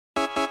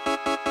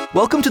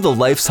Welcome to the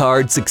Life's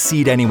Hard,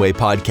 Succeed Anyway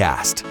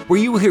podcast, where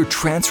you will hear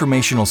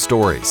transformational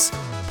stories,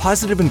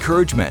 positive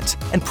encouragement,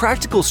 and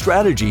practical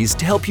strategies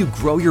to help you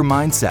grow your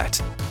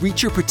mindset,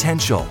 reach your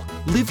potential,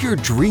 live your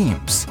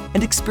dreams,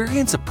 and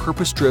experience a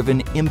purpose-driven,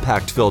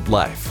 impact-filled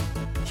life.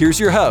 Here's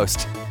your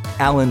host,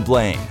 Alan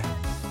Blaine.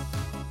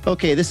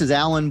 Okay, this is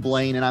Alan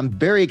Blaine, and I'm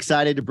very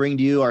excited to bring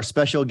to you our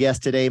special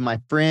guest today, my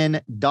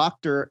friend,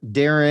 Dr.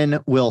 Darin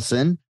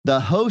Wilson, the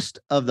host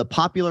of the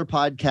popular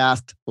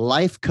podcast,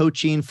 Life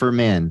Coaching for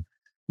Men.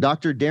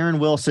 Dr. Darin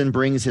Wilson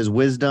brings his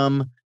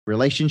wisdom,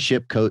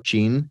 relationship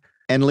coaching,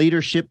 and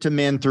leadership to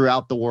men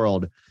throughout the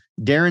world.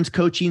 Darin's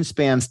coaching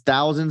spans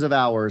thousands of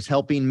hours,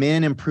 helping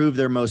men improve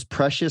their most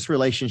precious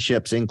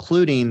relationships,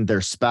 including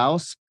their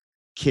spouse,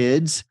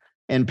 kids,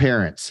 and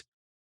parents.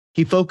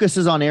 He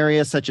focuses on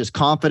areas such as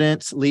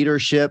confidence,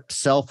 leadership,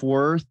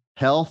 self-worth,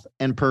 health,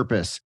 and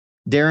purpose.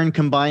 Darin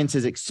combines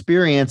his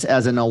experience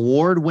as an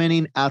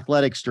award-winning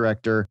athletics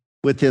director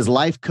with his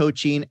life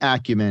coaching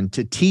acumen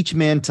to teach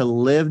men to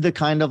live the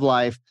kind of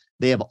life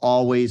they have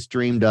always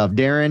dreamed of.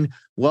 Darin,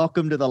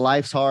 welcome to the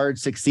Life's Hard,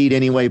 Succeed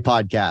Anyway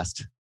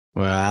podcast.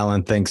 Well,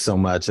 Alan, thanks so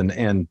much.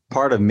 And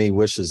part of me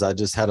wishes I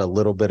just had a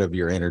little bit of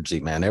your energy,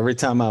 man. Every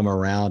time I'm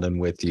around and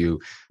with you,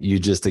 you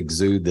just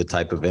exude the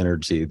type of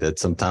energy that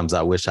sometimes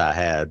I wish I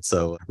had.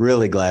 So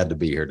really glad to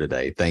be here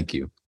today. Thank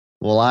you.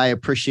 Well, I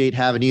appreciate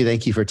having you.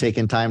 Thank you for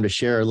taking time to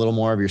share a little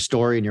more of your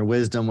story and your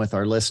wisdom with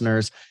our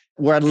listeners.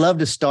 Where I'd love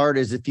to start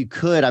is if you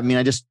could,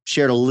 I just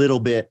shared a little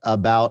bit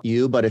about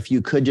you, but if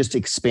you could just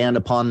expand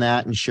upon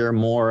that and share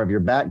more of your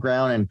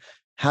background and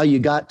how you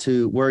got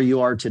to where you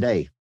are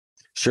today.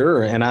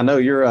 Sure. And I know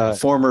you're a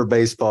former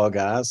baseball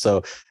guy.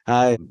 So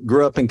I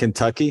grew up in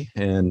Kentucky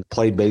and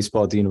played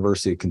baseball at the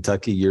University of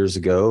Kentucky years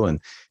ago and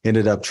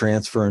ended up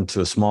transferring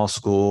to a small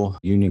school,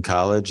 Union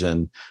College,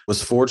 and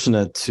was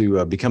fortunate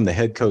to become the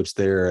head coach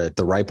there at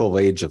the ripe old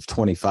age of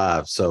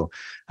 25. So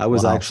I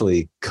was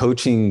actually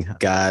coaching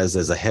guys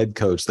as a head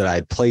coach that I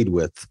had played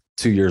with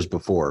 2 years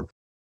before.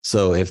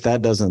 So if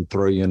that doesn't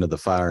throw you into the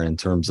fire in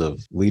terms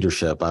of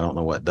leadership, I don't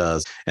know what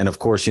does. And of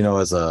course,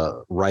 as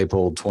a ripe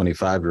old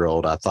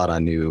 25-year-old, I thought I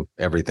knew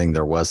everything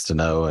there was to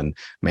know. And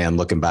man,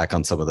 looking back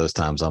on some of those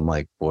times, I'm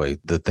like, boy,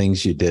 the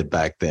things you did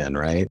back then,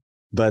 right?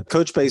 But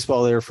coached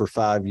baseball there for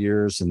 5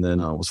 years. And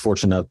then I was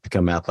fortunate enough to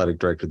become athletic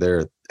director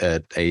there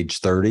at age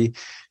 30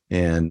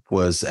 and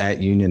was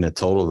at Union a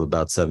total of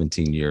about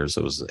 17 years.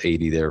 I was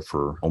 80 there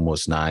for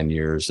almost 9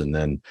 years. And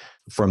then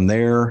from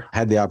there,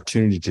 had the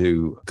opportunity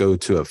to go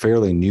to a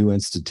fairly new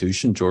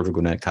institution, Georgia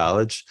Gwinnett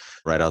College,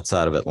 right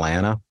outside of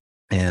Atlanta,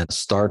 and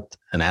start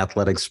an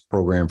athletics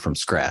program from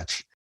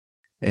scratch.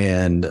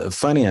 And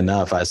funny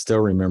enough, I still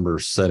remember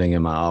sitting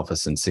in my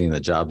office and seeing the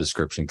job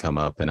description come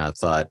up. And I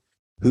thought,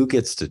 who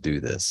gets to do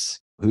this?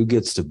 Who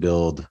gets to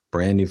build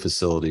brand new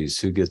facilities?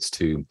 Who gets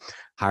to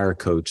hire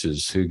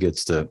coaches? Who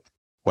gets to,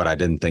 what I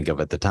didn't think of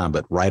at the time,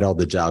 but write all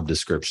the job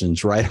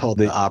descriptions, write all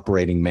the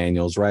operating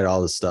manuals, write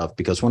all the stuff.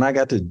 Because when I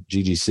got to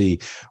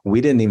GGC, we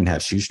didn't even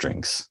have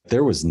shoestrings.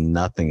 There was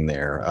nothing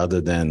there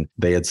other than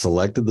they had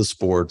selected the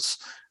sports.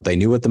 They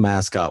knew what the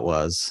mascot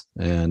was.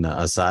 And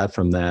aside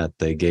from that,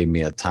 they gave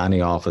me a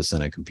tiny office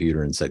and a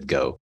computer and said,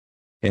 go.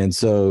 And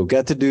so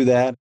got to do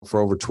that for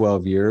over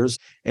 12 years.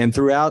 And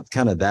throughout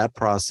kind of that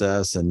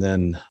process and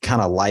then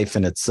kind of life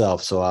in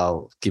itself. So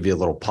I'll give you a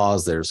little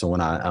pause there. So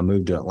when I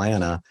moved to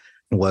Atlanta,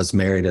 was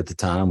married at the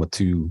time with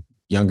two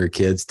younger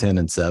kids, 10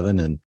 and 7,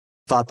 and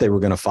thought they were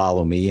going to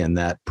follow me in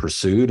that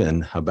pursuit.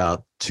 And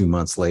about 2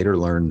 months later,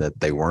 learned that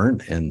they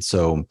weren't. And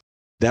so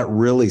that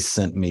really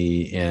sent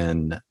me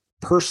in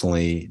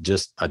personally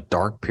just a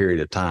dark period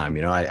of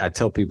time. I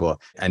tell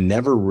people I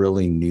never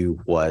really knew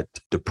what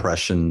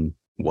depression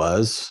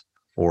was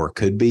or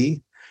could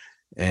be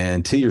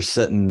until you're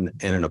sitting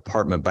in an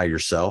apartment by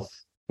yourself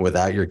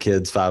without your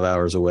kids 5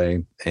 hours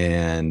away.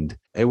 And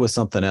it was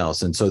something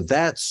else. And so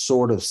that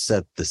sort of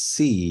set the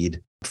seed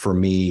for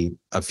me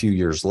a few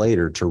years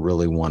later to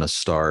really want to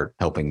start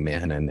helping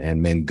men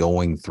and men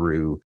going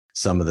through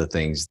some of the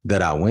things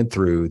that I went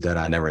through that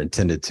I never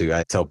intended to.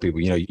 I tell people,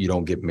 you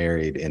don't get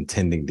married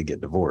intending to get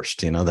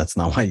divorced. That's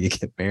not why you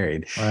get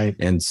married. Right.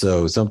 And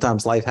so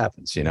sometimes life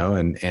happens,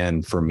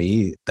 and for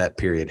me, that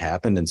period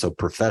happened. And so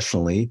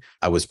professionally,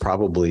 I was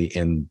probably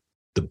in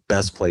the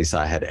best place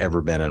I had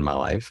ever been in my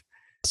life.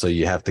 So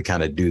you have to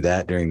kind of do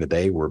that during the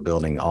day. We're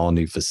building all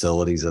new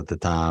facilities at the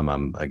time.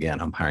 I'm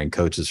hiring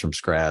coaches from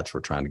scratch.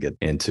 We're trying to get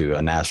into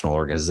a national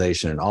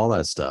organization and all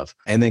that stuff.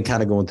 And then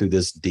kind of going through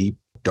this deep,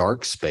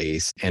 dark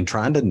space and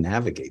trying to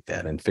navigate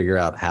that and figure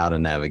out how to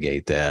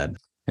navigate that.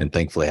 And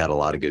thankfully had a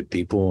lot of good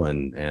people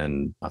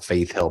and my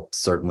faith helped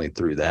certainly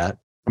through that.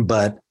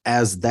 But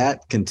as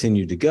that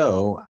continued to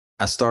go,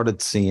 I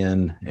started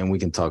seeing, and we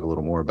can talk a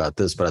little more about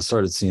this, but I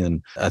started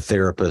seeing a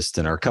therapist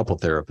or a couple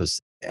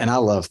therapists. And I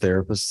love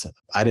therapists.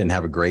 I didn't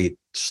have a great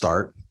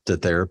start to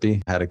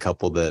therapy. I had a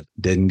couple that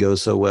didn't go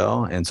so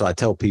well. And so I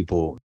tell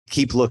people,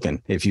 keep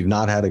looking. If you've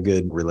not had a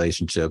good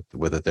relationship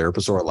with a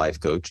therapist or a life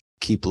coach,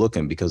 keep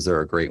looking because there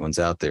are great ones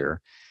out there.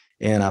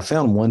 And I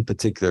found one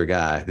particular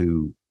guy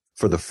who,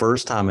 for the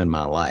first time in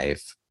my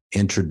life,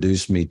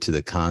 introduced me to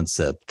the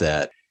concept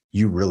that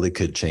you really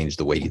could change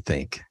the way you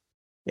think.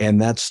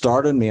 And that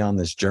started me on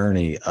this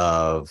journey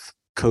of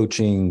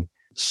coaching,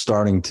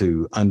 starting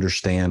to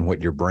understand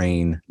what your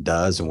brain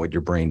does and what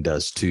your brain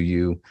does to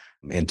you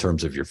in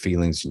terms of your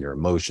feelings and your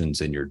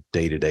emotions and your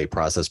day-to-day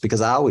process.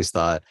 Because I always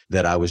thought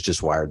that I was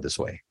just wired this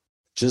way,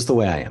 just the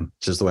way I am,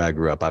 just the way I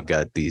grew up. I've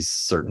got these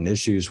certain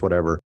issues,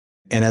 whatever.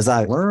 And as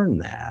I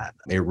learned that,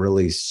 it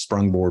really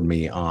sprungboarded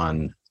me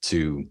on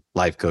to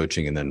life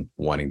coaching and then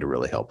wanting to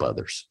really help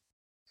others.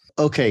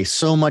 Okay,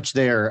 so much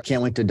there.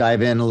 Can't wait to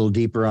dive in a little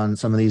deeper on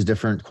some of these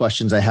different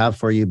questions I have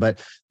for you.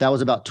 But that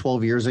was about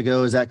 12 years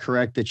ago. Is that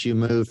correct, that you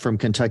moved from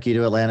Kentucky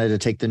to Atlanta to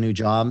take the new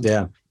job?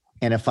 Yeah.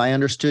 And if I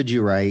understood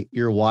you right,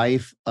 your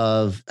wife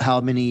of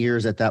how many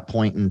years at that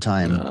point in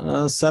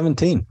time?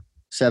 17.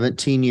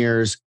 17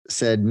 years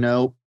said,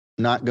 nope,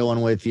 not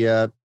going with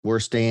you. We're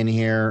staying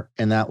here.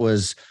 And that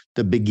was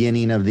the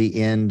beginning of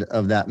the end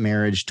of that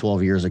marriage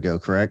 12 years ago,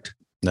 correct?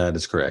 That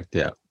is correct.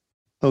 Yeah.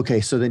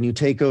 Okay, so then you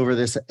take over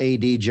this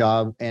AD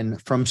job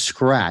and from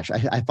scratch,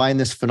 I find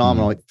this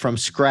phenomenal. Mm-hmm. From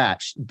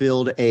scratch,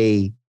 build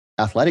a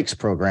athletics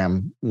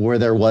program where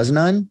there was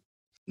none.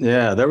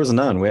 Yeah, there was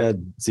none. We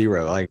had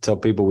zero. I tell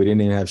people we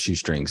didn't even have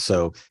shoestrings.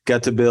 So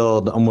got to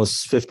build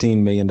almost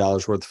 $15 million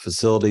worth of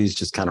facilities,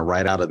 just kind of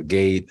right out of the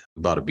gate.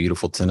 Bought a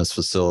beautiful tennis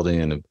facility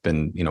and have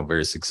been,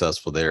 very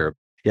successful there.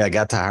 Yeah, I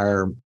got to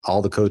hire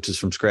all the coaches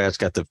from scratch,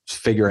 got to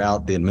figure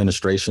out the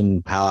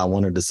administration, how I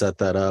wanted to set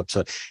that up.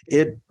 So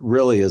it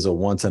really is a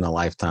once in a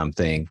lifetime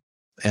thing.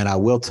 And I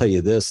will tell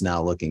you this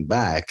now, looking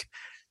back,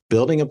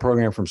 building a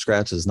program from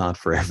scratch is not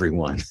for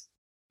everyone.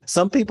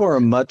 Some people are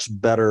much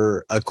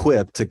better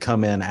equipped to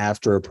come in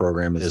after a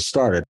program is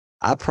started.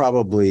 I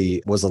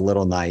probably was a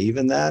little naive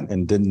in that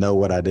and didn't know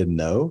what I didn't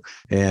know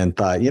and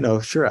thought,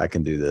 sure, I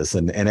can do this.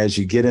 And as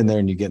you get in there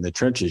and you get in the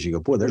trenches, you go,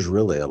 boy, there's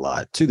really a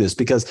lot to this,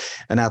 because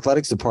an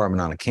athletics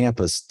department on a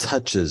campus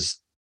touches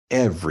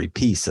every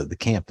piece of the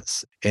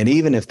campus. And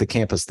even if the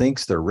campus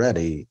thinks they're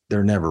ready,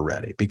 they're never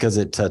ready, because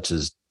it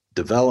touches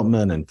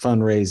development and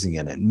fundraising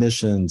and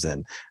admissions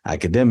and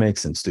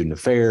academics and student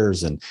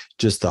affairs and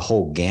just the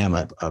whole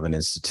gamut of an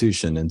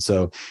institution. And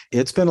so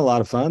it's been a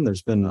lot of fun.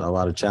 There's been a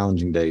lot of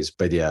challenging days,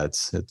 but yeah,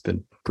 it's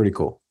been pretty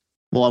cool.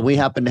 Well, we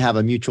happen to have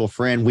a mutual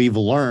friend we've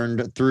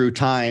learned through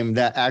time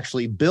that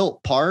actually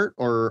built part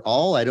or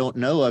all, I don't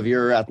know, of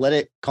your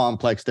athletic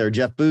complex there,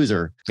 Jeff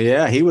Boozer.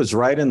 Yeah, he was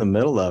right in the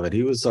middle of it.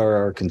 He was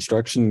our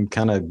construction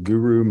kind of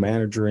guru,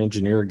 manager,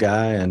 engineer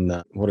guy.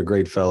 And what a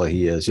great fellow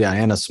he is. Yeah,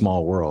 and a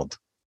small world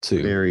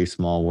too. Very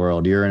small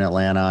world. You're in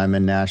Atlanta, I'm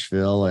in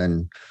Nashville,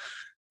 and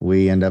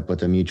we end up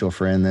with a mutual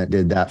friend that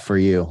did that for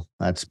you.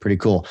 That's pretty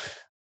cool.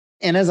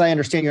 And as I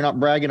understand, you're not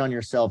bragging on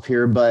yourself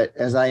here, but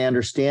as I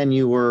understand,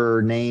 you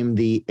were named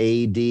the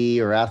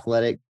AD or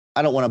athletic.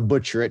 I don't want to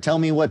butcher it. Tell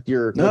me what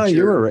your... No,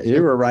 you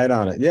were right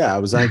on it. Yeah,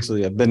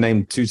 I've been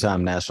named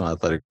 2-time National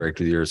Athletic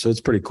Director of the Year. So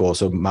it's pretty cool.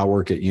 So my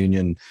work at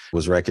Union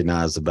was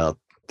recognized about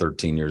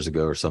 13 years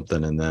ago or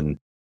something. And then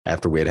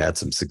after we had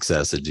some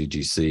success at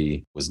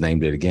GGC, was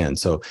named it again.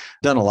 So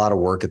done a lot of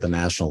work at the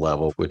national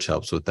level, which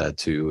helps with that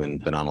too,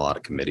 and been on a lot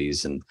of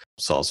committees and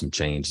saw some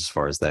change as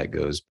far as that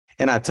goes.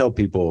 And I tell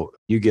people,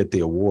 you get the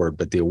award,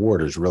 but the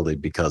award is really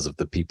because of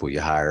the people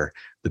you hire,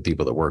 the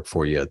people that work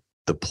for you,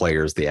 the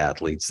players, the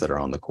athletes that are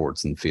on the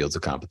courts and fields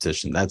of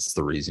competition. That's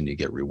the reason you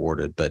get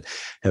rewarded, but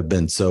have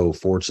been so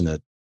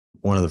fortunate.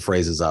 One of the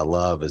phrases I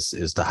love is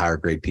to hire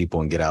great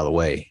people and get out of the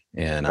way.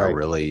 And right. I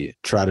really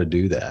try to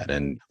do that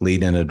and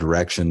lead in a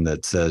direction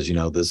that says,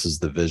 this is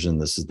the vision,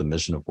 this is the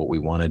mission of what we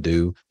want to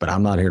do, but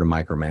I'm not here to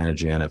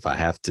micromanage you. And if I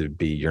have to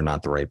be, you're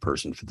not the right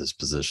person for this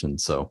position.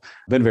 So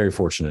I've been very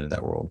fortunate in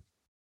that world.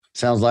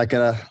 Sounds like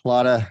a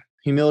lot of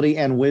humility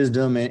and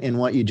wisdom in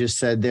what you just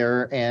said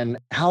there. And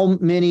how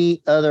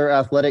many other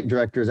athletic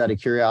directors, out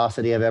of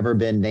curiosity, have ever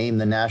been named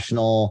the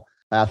National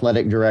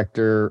Athletic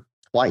Director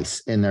twice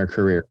in their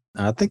career?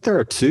 I think there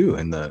are 2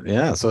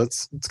 so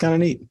it's kind of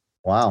neat.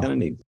 Wow. It's kind of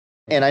neat.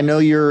 And I know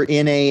you're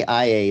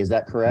NAIA, is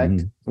that correct?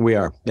 Mm-hmm. We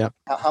are. Yeah.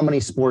 How many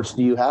sports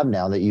do you have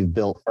now that you've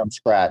built from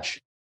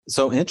scratch?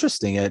 So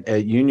interesting.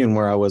 At Union,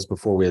 where I was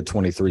before, we had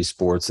 23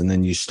 sports, and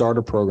then you start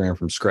a program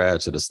from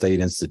scratch at a state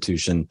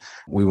institution.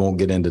 We won't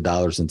get into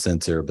dollars and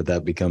cents here, but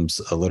that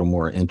becomes a little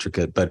more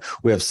intricate. But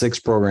we have 6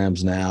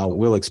 programs now.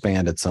 We'll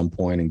expand at some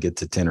point and get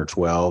to 10 or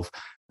 12,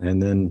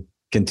 and then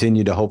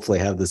continue to hopefully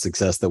have the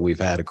success that we've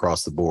had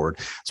across the board.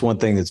 It's one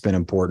thing that's been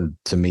important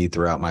to me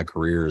throughout my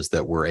career is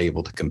that we're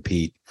able to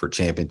compete for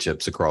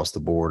championships across the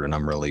board. And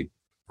I'm really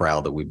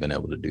proud that we've been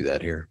able to do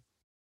that here.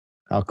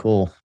 How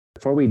cool.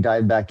 Before we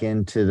dive back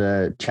into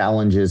the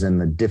challenges and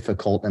the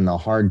difficult and the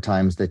hard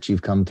times that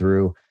you've come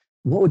through,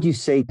 what would you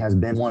say has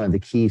been one of the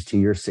keys to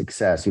your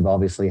success? You've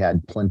obviously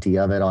had plenty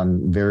of it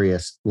on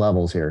various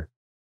levels here.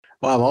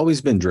 Well, I've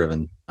always been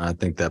driven. I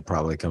think that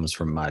probably comes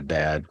from my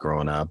dad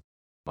growing up.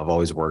 I've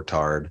always worked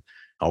hard.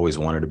 always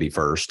wanted to be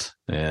first.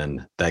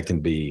 And that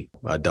can be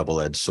a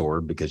double-edged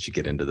sword because you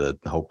get into the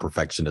whole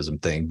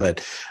perfectionism thing.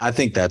 But I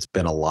think that's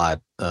been a lot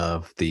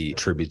of the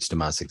tributes to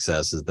my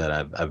success is that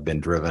I've been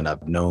driven.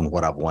 I've known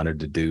what I've wanted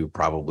to do,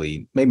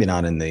 probably maybe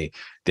not in the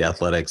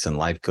athletics and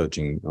life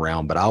coaching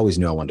realm, but I always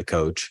knew I wanted to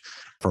coach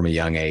from a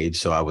young age.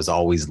 So I was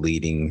always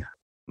leading.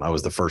 I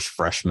was the first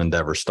freshman to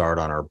ever start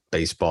on our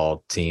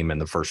baseball team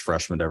and the first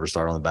freshman to ever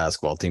start on the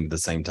basketball team at the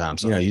same time.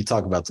 So, you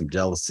talk about some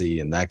jealousy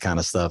and that kind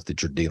of stuff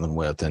that you're dealing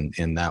with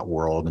in that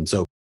world. And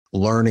so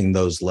learning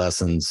those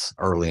lessons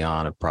early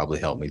on have probably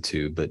helped me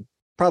too, but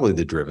probably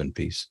the driven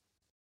piece.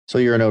 So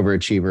you're an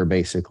overachiever,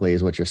 basically,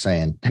 is what you're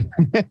saying.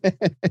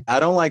 I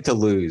don't like to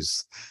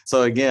lose.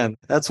 So again,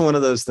 that's one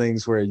of those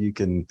things where you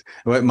can,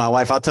 my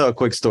wife, I'll tell a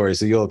quick story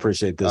so you'll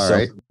appreciate this. All so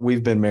right.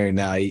 We've been married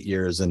now 8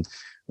 years, and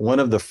one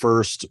of the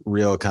first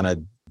real kind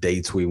of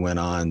dates we went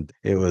on,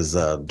 it was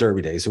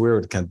Derby Day. So we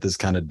were at this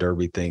kind of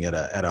Derby thing at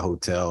a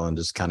hotel and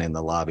just kind of in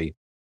the lobby,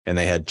 and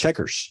they had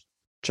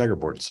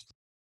checkerboards.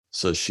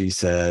 So she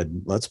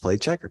said, let's play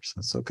checkers.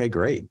 That's okay,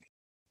 great.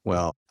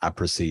 Well, I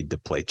proceeded to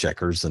play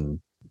checkers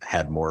and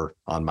had more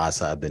on my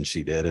side than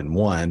she did and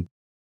won.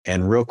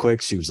 And real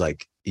quick, she was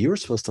like, you were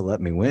supposed to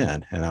let me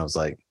win. And I was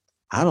like,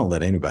 I don't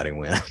let anybody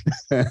win.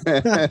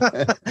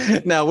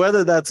 Now,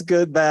 whether that's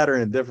good, bad, or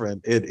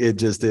indifferent, it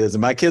just is.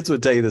 And my kids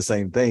would tell you the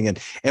same thing.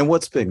 And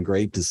what's been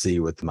great to see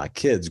with my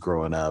kids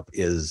growing up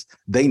is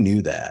they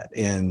knew that.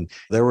 And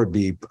there would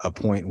be a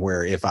point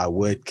where if I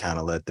would kind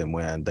of let them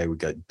win, they would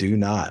go, do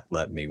not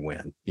let me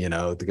win,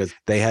 because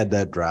they had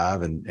that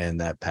drive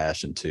and that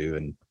passion too.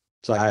 And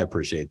so I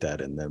appreciate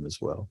that in them as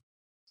well.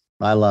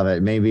 I love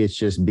it. Maybe it's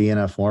just being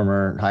a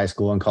former high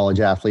school and college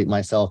athlete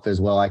myself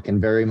as well. I can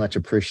very much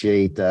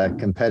appreciate the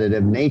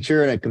competitive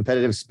nature and a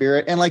competitive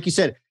spirit. And like you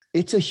said,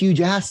 it's a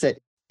huge asset.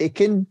 It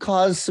can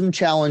cause some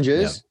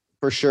challenges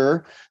for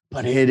sure,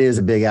 but it is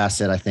a big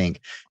asset, I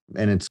think.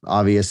 And it's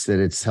obvious that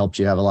it's helped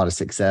you have a lot of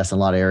success in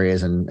a lot of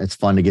areas. And it's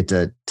fun to get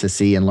to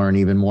see and learn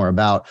even more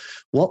about.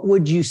 What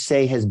would you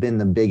say has been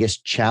the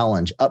biggest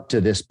challenge up to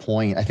this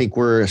point? I think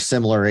we're a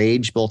similar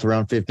age, both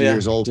around 50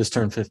 years old. Just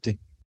turned 50.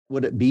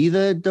 Would it be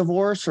the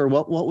divorce, or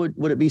what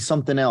would it be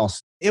something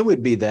else? It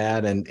would be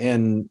that.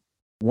 And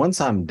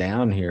once I'm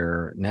down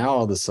here, now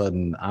all of a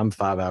sudden I'm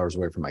 5 hours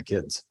away from my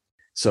kids.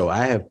 So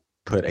I have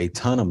put a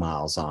ton of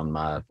miles on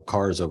my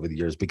cars over the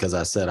years because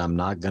I said I'm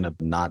not going to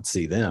not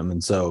see them.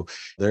 And so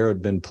there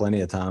had been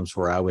plenty of times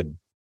where I would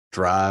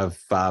drive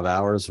 5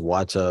 hours,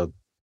 watch a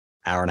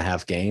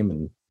hour-and-a-half game,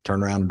 and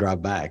turn around and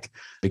drive back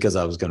because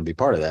I was going to be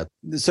part of that.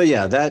 So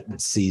yeah, that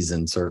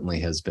season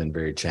certainly has been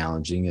very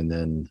challenging. And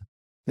then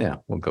yeah,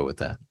 we'll go with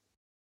that.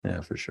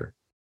 Yeah, for sure.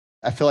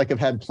 I feel like I've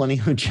had plenty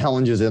of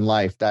challenges in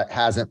life. That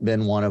hasn't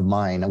been one of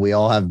mine. We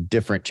all have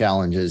different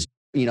challenges.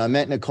 I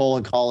met Nicole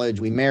in college.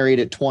 We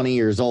married at 20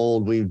 years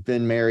old. We've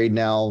been married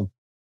now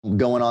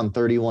going on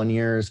 31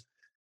 years.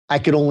 I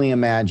could only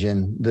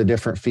imagine the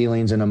different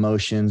feelings and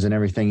emotions and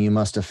everything you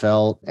must have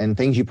felt and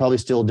things you probably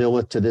still deal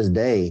with to this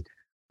day.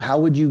 How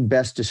would you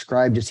best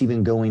describe just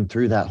even going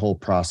through that whole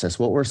process?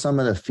 What were some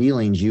of the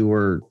feelings you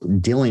were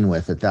dealing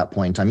with at that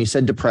point in time? You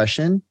said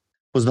depression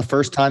was the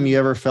first time you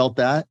ever felt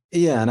that?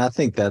 Yeah. And I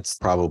think that's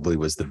probably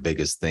was the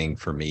biggest thing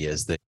for me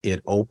is that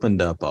it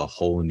opened up a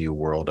whole new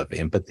world of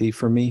empathy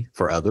for me,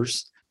 for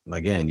others.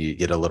 Again, you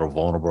get a little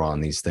vulnerable on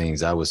these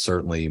things. I was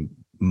certainly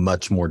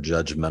much more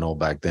judgmental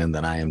back then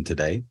than I am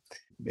today.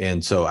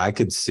 And so I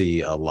could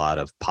see a lot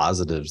of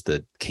positives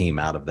that came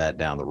out of that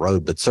down the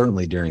road. But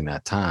certainly during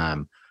that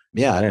time,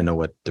 yeah, I didn't know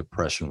what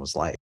depression was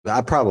like.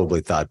 I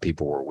probably thought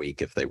people were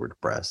weak if they were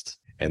depressed.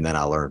 And then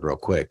I learned real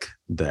quick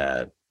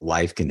that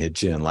life can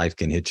hit you and life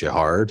can hit you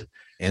hard.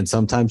 And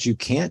sometimes you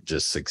can't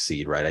just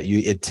succeed right at you.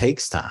 It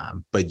takes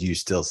time, but you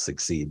still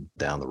succeed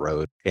down the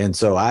road. And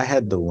so I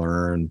had to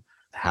learn,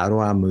 how do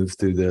I move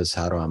through this?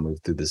 How do I move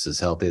through this as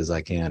healthy as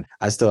I can?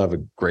 I still have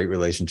a great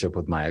relationship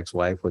with my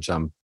ex-wife, which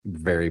I'm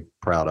very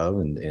proud of.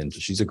 And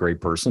she's a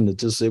great person.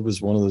 It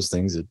was one of those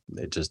things that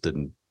it just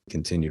didn't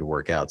continue to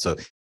work out. So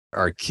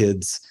our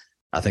kids,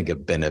 I think,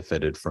 have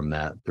benefited from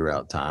that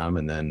throughout time.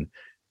 And then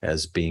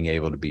as being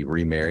able to be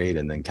remarried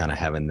and then kind of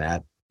having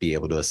that be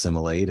able to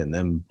assimilate and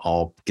then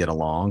all get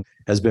along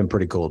has been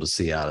pretty cool to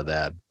see out of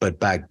that. But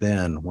back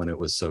then when it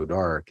was so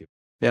dark,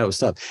 yeah, it was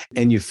tough.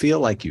 And you feel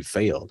like you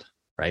failed,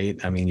 right?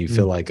 I mean, you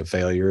feel like a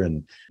failure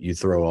and you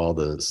throw all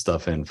the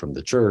stuff in from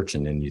the church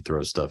and then you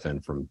throw stuff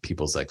in from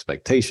people's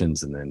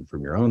expectations and then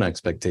from your own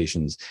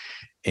expectations.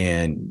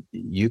 And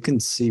you can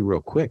see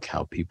real quick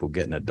how people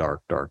get in a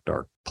dark, dark,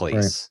 dark place.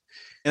 Right.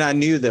 And I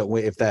knew that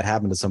if that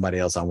happened to somebody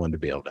else, I wanted to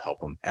be able to help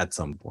them at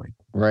some point.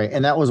 Right.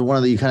 And that was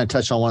you kind of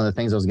touched on one of the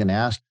things I was going to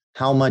ask.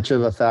 How much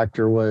of a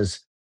factor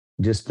was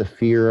just the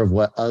fear of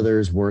what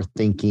others were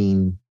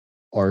thinking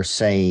or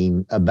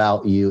saying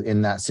about you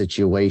in that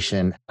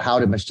situation? How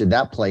much did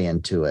that play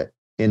into it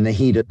in the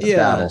heat of the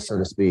battle, so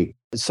to speak?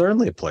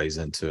 Certainly it plays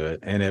into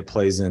it. And it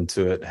plays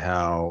into it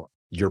how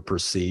you're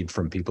perceived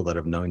from people that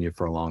have known you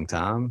for a long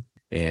time.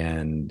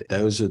 And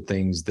those are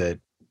things that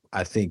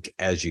I think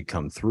as you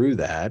come through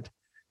that,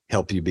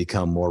 help you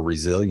become more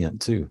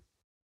resilient too.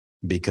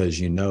 because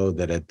you know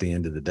that at the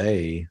end of the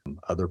day,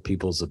 other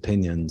people's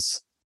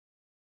opinions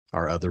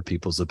are other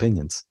people's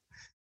opinions.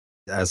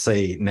 I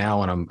say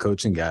now when I'm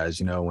coaching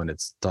guys, when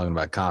it's talking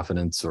about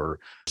confidence or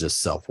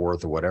just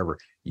self-worth or whatever,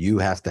 you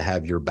have to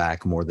have your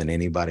back more than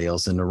anybody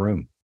else in the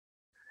room.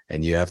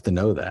 And you have to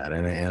know that.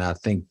 And I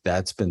think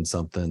that's been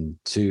something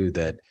too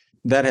that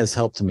has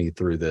helped me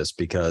through this,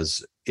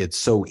 because it's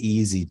so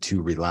easy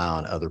to rely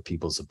on other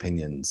people's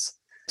opinions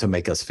to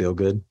make us feel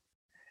good.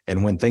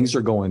 And when things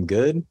are going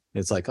good,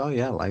 it's like, oh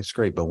yeah, life's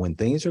great. But when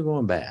things are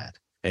going bad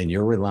and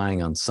you're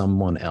relying on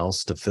someone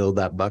else to fill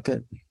that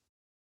bucket,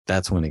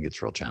 that's when it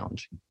gets real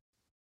challenging.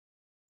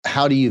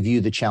 How do you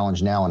view the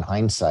challenge now in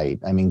hindsight?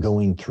 I mean,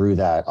 going through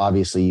that,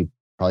 obviously you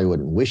probably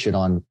wouldn't wish it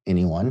on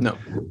anyone. No.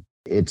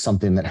 It's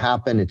something that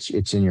happened.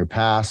 It's in your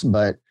past,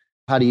 but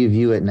how do you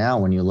view it now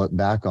when you look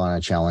back on a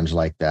challenge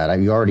like that?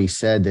 You already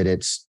said that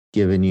it's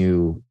given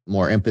you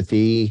more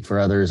empathy for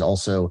others,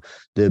 also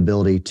the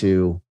ability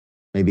to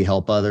maybe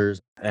help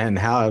others. And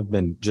how I've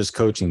been just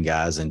coaching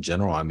guys in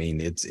general. I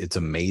mean, it's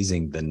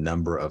amazing the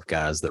number of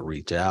guys that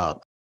reach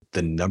out.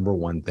 The number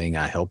one thing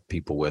I help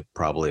people with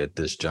probably at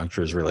this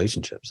juncture is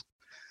relationships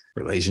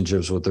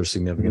with their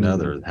significant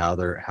other,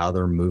 how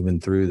they're moving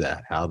through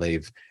that, how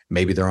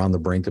maybe they're on the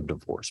brink of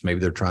divorce. Maybe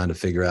they're trying to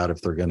figure out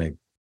if they're going to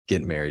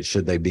get married.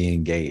 Should they be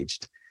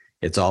engaged?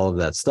 It's all of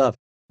that stuff.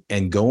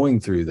 And going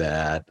through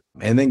that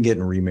and then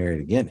getting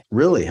remarried again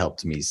really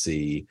helped me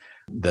see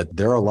that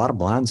there are a lot of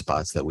blind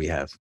spots that we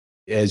have.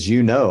 As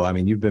you know, I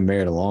mean, you've been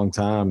married a long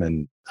time,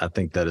 and I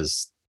think that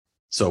is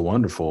so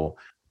wonderful.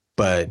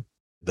 But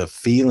the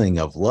feeling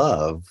of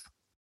love,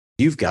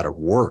 you've got to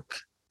work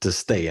to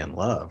stay in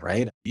love,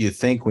 right? You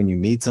think when you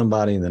meet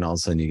somebody and then all of a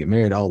sudden you get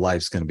married, oh,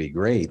 life's going to be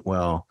great.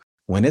 Well,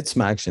 when it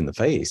smacks you in the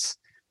face,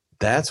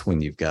 that's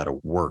when you've got to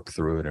work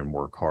through it and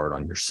work hard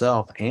on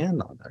yourself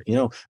and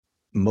on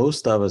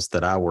most of us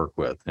that I work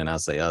with, and I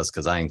say us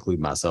because I include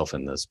myself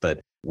in this,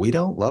 but we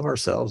don't love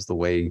ourselves the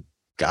way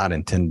God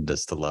intended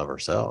us to love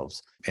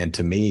ourselves. And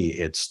to me,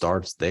 it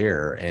starts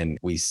there. And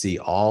we see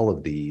all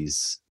of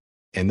these,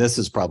 and this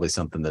is probably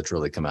something that's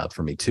really come out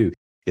for me too,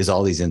 is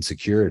all these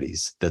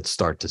insecurities that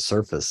start to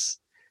surface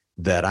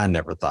that I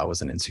never thought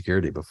was an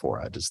insecurity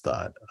before. I just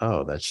thought,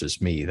 oh, that's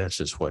just me. That's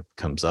just what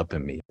comes up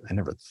in me. I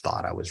never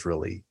thought I was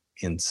really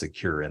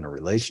insecure in a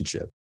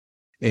relationship.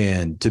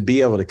 And to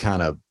be able to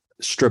kind of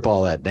strip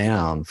all that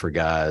down for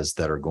guys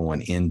that are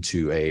going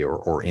into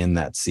or in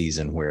that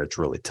season where it's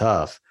really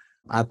tough,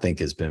 I think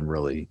has been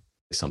really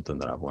something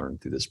that I've learned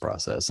through this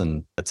process.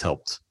 And it's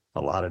helped a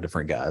lot of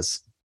different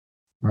guys.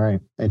 Right.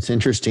 It's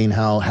interesting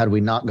how, had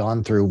we not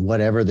gone through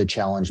whatever the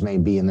challenge may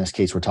be, in this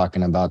case, we're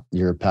talking about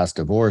your past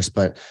divorce,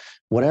 but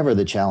whatever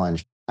the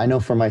challenge, I know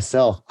for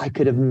myself, I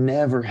could have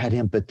never had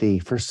empathy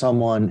for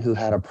someone who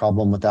had a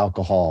problem with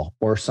alcohol,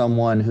 or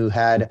someone who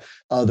had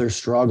other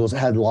struggles,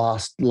 had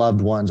lost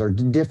loved ones, or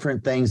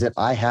different things that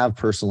I have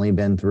personally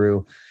been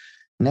through.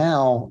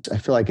 Now, I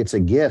feel like it's a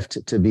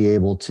gift to be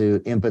able to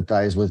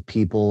empathize with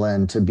people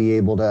and to be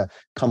able to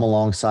come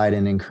alongside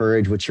and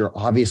encourage, which you're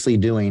obviously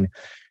doing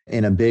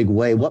in a big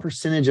way. What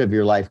percentage of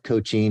your life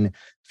coaching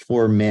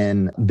for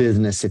men,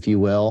 business, if you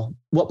will,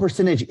 what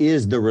percentage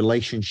is the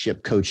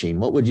relationship coaching?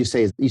 What would you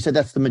say? You said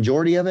that's the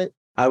majority of it?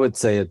 I would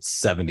say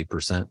it's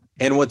 70%.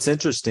 And what's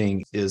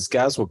interesting is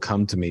guys will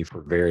come to me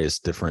for various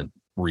different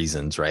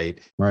reasons, right?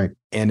 Right.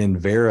 And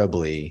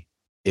invariably,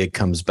 it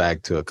comes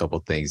back to a couple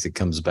of things. It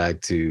comes back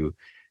to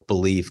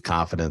belief,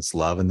 confidence,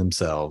 love in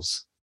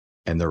themselves,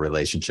 and their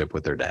relationship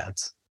with their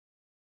dads.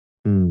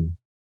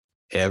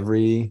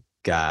 Every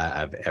guy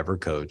I've ever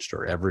coached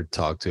or ever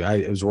talked to,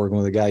 I was working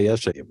with a guy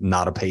yesterday,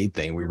 not a paid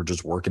thing. We were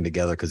just working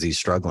together because he's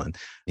struggling.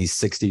 He's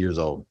 60 years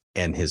old,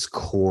 and his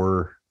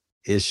core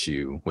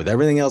issue with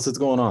everything else that's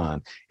going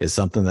on is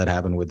something that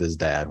happened with his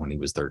dad when he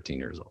was 13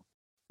 years old.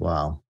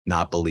 Wow.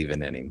 Not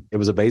believing in him. It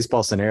was a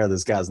baseball scenario.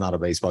 This guy's not a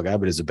baseball guy,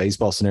 but it's a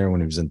baseball scenario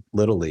when he was in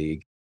Little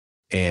League,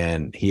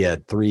 and he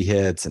had 3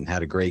 hits and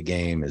had a great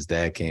game. His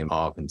dad came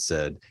off and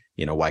said,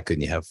 why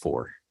couldn't you have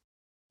 4?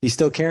 He's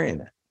still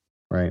carrying it.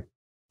 Right.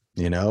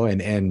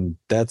 And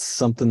that's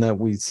something that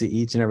we see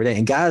each and every day.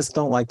 And guys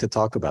don't like to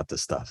talk about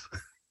this stuff,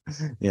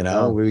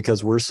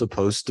 because we're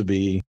supposed to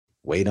be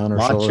weight on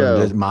our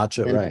shoulder.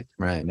 Macho.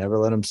 Right. Never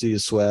let them see you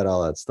sweat,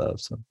 all that stuff.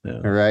 So,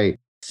 yeah. Right.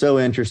 So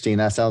interesting.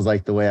 That sounds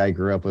like the way I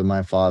grew up with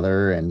my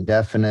father, and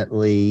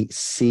definitely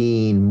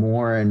seeing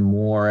more and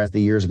more as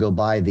the years go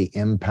by, the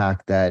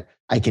impact that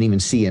I can even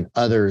see in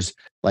others.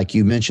 Like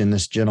you mentioned,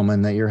 this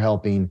gentleman that you're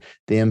helping,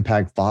 the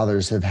impact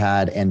fathers have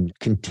had and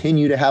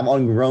continue to have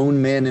on grown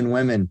men and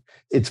women.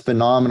 It's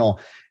phenomenal.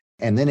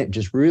 And then it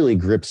just really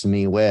grips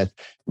me with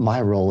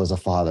my role as a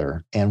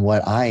father and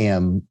what I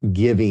am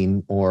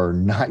giving or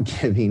not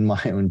giving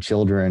my own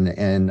children.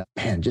 And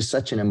man, just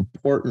such an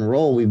important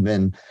role we've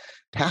been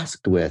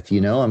tasked with.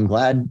 I'm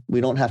glad we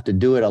don't have to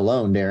do it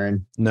alone,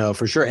 Darin. No,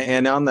 for sure.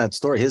 And on that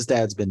story, his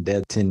dad's been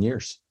dead 10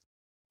 years.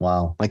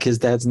 Wow. Like his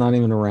dad's not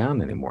even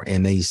around anymore,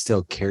 and he's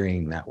still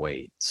carrying that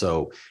weight.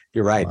 So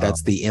you're right. Wow.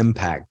 That's the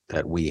impact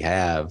that we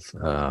have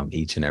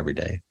each and every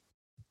day.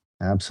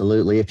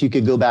 Absolutely. If you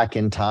could go back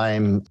in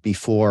time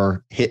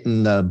before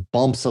hitting the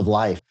bumps of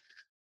life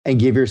and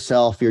give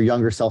yourself, your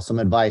younger self, some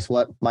advice,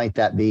 what might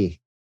that be?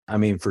 I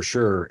mean, for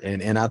sure.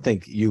 And I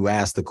think you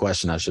asked the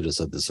question, I should have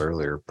said this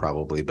earlier,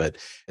 probably, but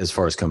as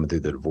far as coming through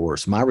the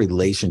divorce, my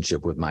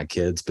relationship with my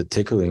kids,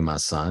 particularly my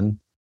son,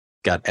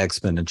 got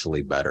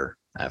exponentially better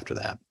after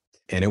that.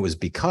 And it was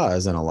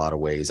because in a lot of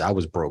ways, I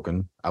was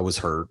broken, I was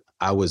hurt,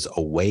 I was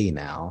away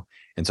now.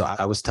 And so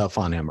I was tough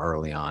on him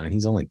early on, and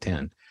he's only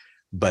 10.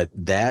 But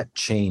that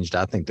changed,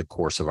 I think, the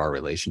course of our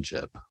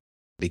relationship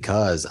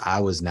because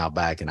I was now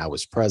back and I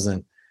was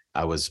present.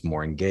 I was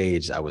more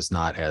engaged. I was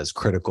not as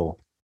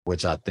critical,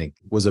 which I think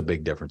was a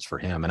big difference for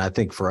him. And I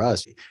think for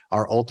us,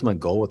 our ultimate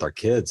goal with our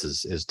kids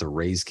is to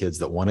raise kids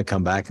that want to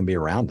come back and be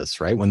around us,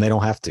 right? When they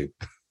don't have to.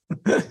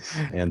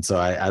 And so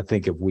I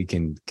think if we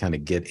can kind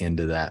of get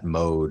into that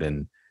mode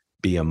and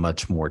be a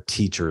much more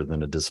teacher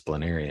than a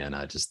disciplinarian,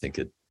 I just think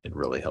it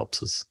really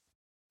helps us.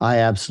 I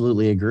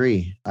absolutely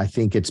agree. I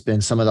think it's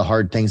been some of the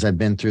hard things I've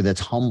been through that's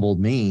humbled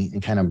me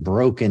and kind of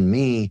broken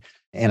me.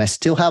 And I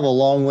still have a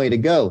long way to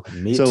go.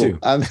 Me too.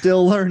 I'm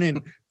still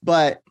learning,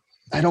 but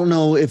I don't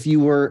know if you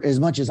were as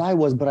much as I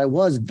was, but I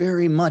was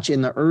very much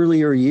in the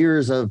earlier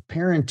years of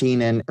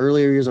parenting and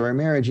earlier years of our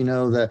marriage.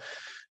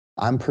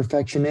 I'm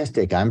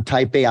perfectionistic. I'm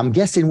type A. I'm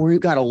guessing we've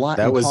got a lot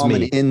in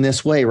common in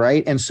this way,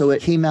 right? And so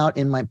it came out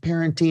in my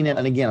parenting.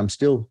 And again, I'm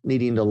still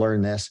needing to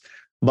learn this,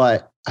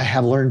 but I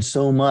have learned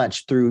so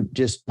much through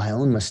just my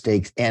own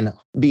mistakes and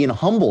being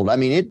humbled. I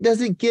mean, it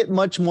doesn't get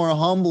much more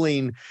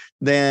humbling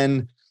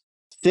than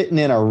sitting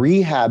in a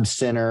rehab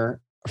center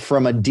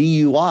from a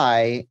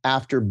DUI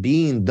after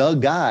being the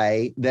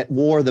guy that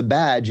wore the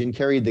badge and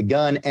carried the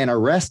gun and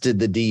arrested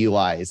the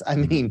DUIs. I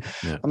mean,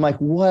 I'm like,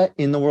 what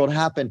in the world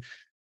happened?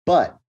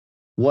 But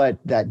what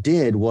that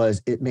did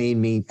was it made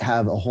me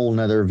have a whole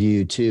nother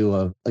view too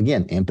of,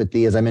 again,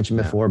 empathy, as I mentioned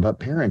before, but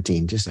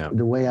parenting, just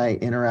the way I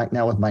interact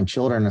now with my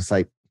children. It's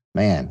like,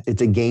 man,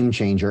 it's a game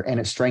changer, and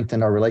it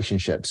strengthened our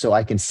relationship. So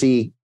I can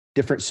see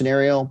different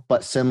scenario,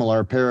 but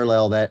similar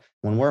parallel that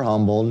when we're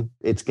humbled,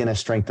 it's going to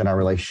strengthen our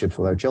relationships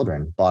with our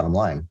children, bottom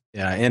line.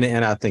 Yeah.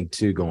 And I think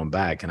too, going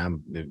back, and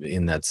I'm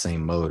in that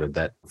same mode of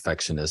that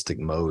perfectionistic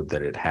mode,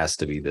 that it has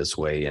to be this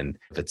way. And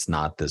if it's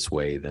not this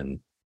way,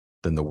 then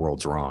the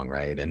world's wrong.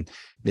 Right. And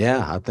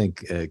I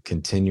think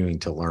continuing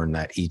to learn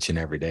that each and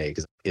every day,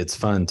 because it's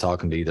fun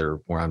talking to either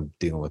where I'm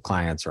dealing with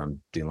clients or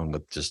I'm dealing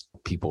with just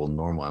people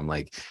normal. I'm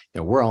like,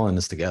 we're all in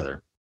this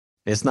together.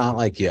 It's not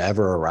like you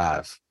ever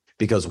arrive,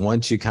 because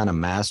once you kind of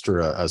master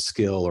a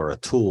skill or a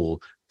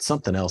tool,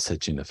 something else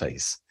hits you in the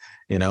face,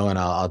 and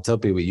I'll tell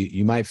people,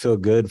 you might feel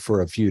good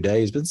for a few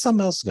days, but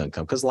something else is going to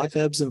come, because life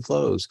ebbs and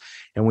flows.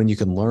 And when you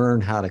can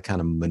learn how to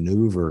kind of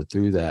maneuver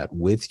through that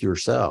with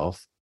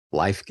yourself,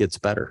 life gets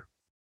better.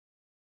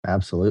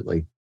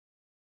 Absolutely.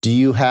 Do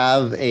you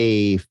have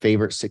a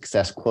favorite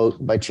success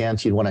quote by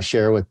chance you'd want to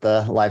share with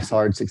the Life's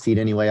Hard, Succeed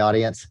Anyway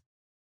audience?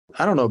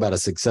 I don't know about a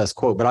success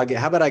quote, but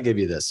how about I give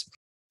you this?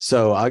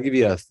 So I'll give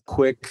you a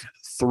quick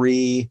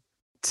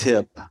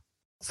 3-tip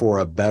for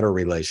a better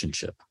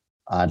relationship.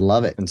 I'd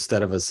love it.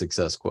 Instead of a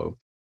success quote.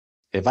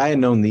 If I had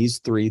known these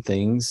 3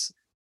 things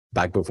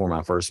back before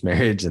my first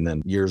marriage and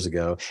then years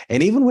ago,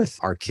 and even with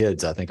our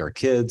kids, I think our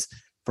kids,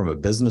 from a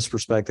business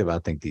perspective, I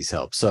think these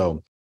help.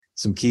 So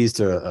some keys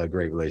to a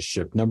great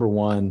relationship. Number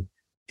 1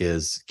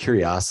 is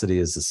curiosity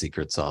is the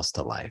secret sauce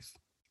to life.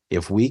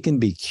 If we can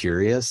be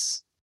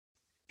curious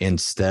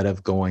instead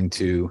of going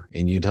to,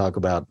 and you talk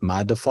about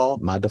my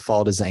default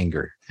is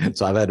anger.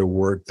 So I've had to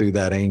work through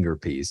that anger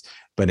piece.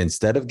 But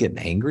instead of getting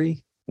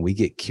angry, we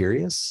get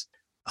curious.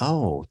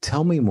 Oh,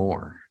 tell me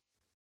more.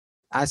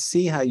 I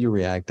see how you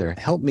react there.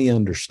 Help me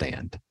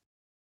understand.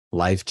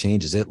 Life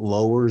changes. It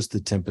lowers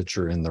the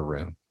temperature in the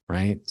room,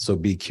 right? So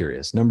be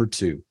curious. Number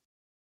 2,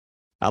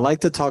 I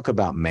like to talk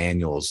about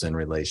manuals in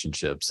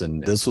relationships.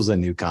 And this was a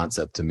new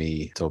concept to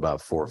me till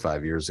about 4 or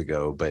 5 years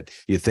ago. But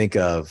you think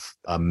of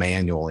a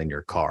manual in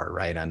your car,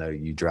 right? I know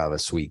you drive a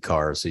sweet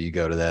car. So you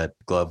go to that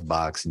glove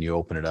box and you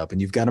open it up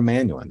and you've got a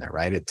manual in there,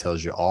 right? It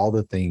tells you all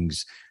the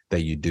things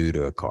that you do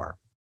to a car.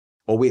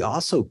 Well, we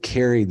also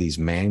carry these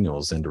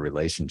manuals into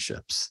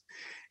relationships.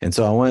 And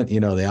so I want,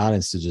 the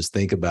audience to just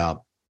think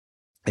about,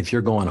 if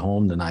you're going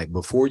home tonight,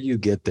 before you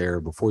get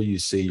there, before you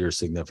see your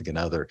significant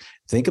other,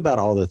 think about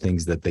all the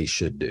things that they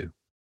should do,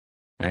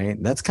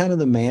 right? That's kind of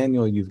the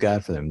manual you've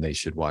got for them. They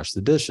should wash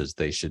the dishes.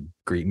 They should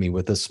greet me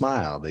with a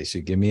smile. They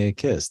should give me a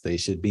kiss. They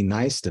should be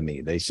nice to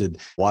me. They should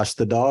wash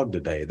the dog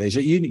today. They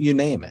should, you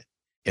name it.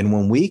 And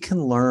when we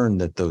can learn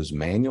that those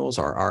manuals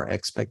are our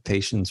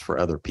expectations for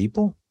other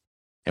people,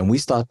 and we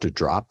start to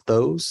drop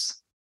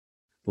those,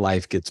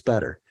 life gets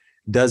better.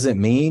 Doesn't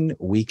mean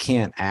we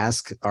can't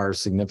ask our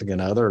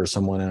significant other or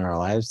someone in our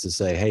lives to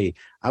say, hey,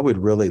 I would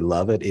really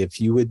love it if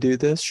you would do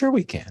this. Sure,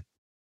 we can.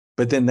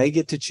 But then they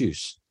get to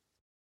choose.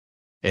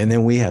 And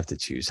then we have to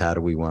choose, how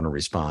do we want to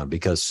respond?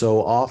 Because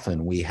so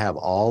often we have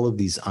all of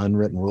these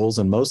unwritten rules.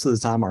 And most of the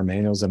time, our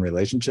manuals and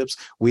relationships,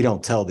 we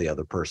don't tell the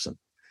other person.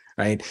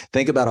 right?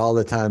 Think about all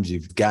the times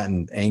you've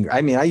gotten angry.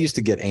 I mean, I used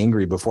to get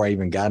angry before I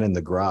even got in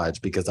the garage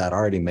because I'd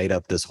already made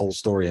up this whole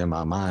story in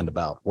my mind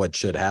about what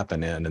should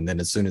happen and then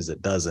as soon as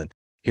it doesn't,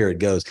 here it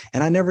goes.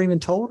 And I never even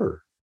told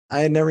her. I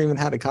had never even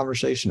had a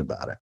conversation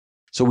about it.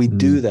 So we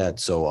do that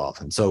so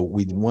often. So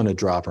we want to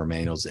drop our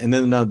manuals. And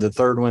then the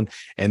third one,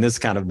 and this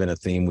kind of been a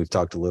theme, we've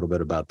talked a little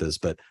bit about this,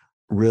 but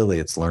really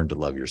it's learn to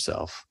love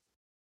yourself.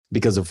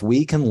 Because if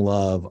we can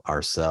love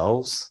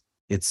ourselves,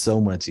 it's so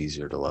much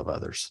easier to love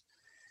others.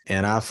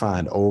 And I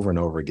find over and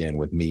over again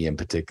with me in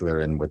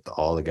particular and with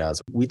all the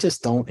guys, we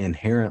just don't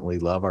inherently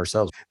love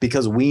ourselves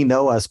because we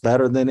know us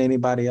better than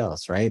anybody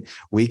else, right?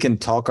 We can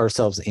talk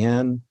ourselves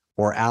in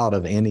or out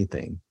of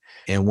anything.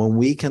 And when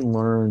we can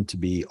learn to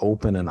be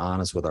open and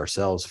honest with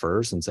ourselves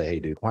first and say, hey,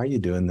 dude, why are you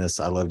doing this?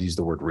 I love to use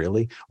the word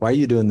really. Why are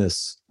you doing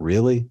this?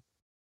 Really?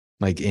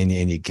 Like, and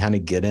you kind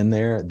of get in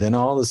there, then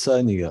all of a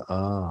sudden you go,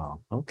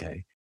 oh,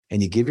 okay.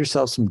 And you give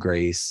yourself some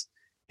grace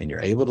and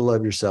you're able to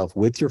love yourself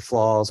with your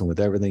flaws and with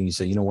everything. You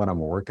say, you know what? I'm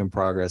a work in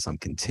progress. I'm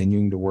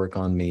continuing to work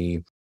on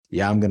me.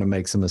 Yeah, I'm going to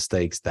make some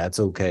mistakes. That's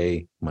okay.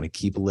 I'm going to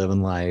keep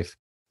living life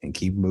and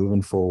keep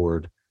moving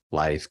forward.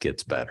 Life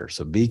gets better.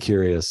 So be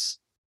curious,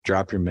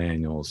 drop your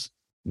manuals,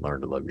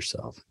 learn to love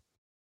yourself.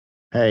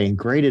 Hey,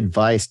 great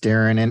advice,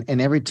 Darin.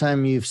 And every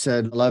time you've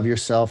said love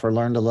yourself or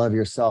learn to love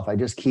yourself, I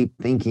just keep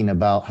thinking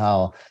about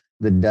how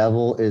the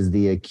devil is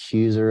the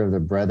accuser of the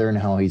brethren,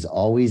 how he's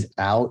always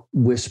out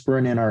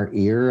whispering in our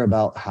ear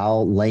about how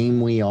lame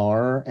we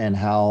are and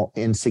how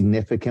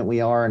insignificant we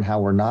are and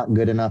how we're not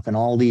good enough and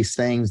all these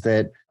things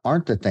that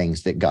aren't the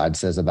things that God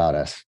says about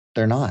us.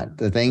 They're not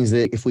the things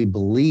that if we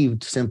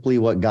believed simply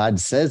what God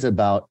says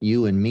about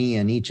you and me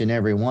and each and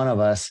every one of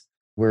us,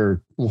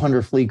 we're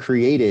wonderfully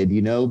created,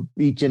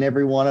 each and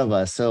every one of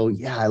us. So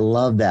yeah, I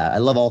love that. I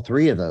love all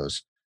three of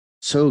those.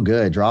 So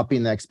good.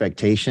 Dropping the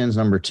expectations,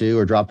 number 2,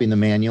 or dropping the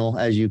manual,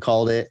 as you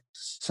called it.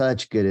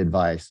 Such good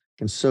advice.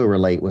 Can so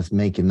relate with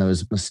making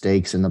those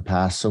mistakes in the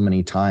past so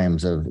many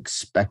times of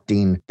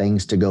expecting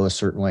things to go a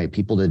certain way,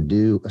 people to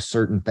do a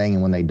certain thing.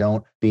 And when they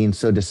don't, being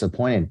so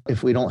disappointed.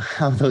 If we don't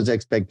have those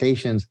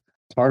expectations,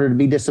 it's harder to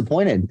be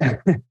disappointed.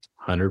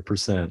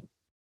 100%.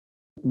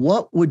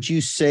 What would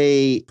you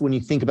say when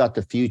you think about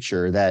the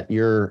future that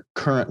you're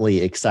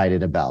currently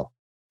excited about?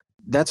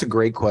 That's a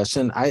great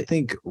question. I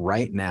think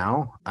right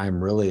now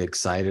I'm really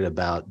excited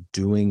about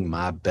doing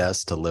my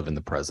best to live in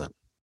the present.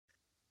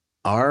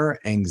 Our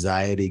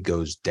anxiety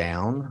goes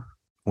down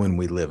when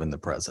we live in the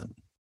present.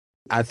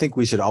 I think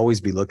we should always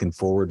be looking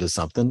forward to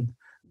something.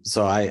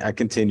 So I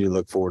continue to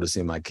look forward to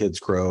seeing my kids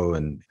grow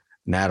and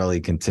Natalie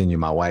continue,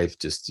 my wife,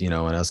 just, and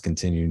us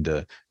continuing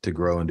to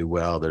grow and do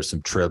well. There's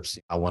some trips.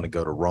 I want to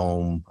go to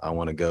Rome. I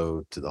want to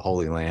go to the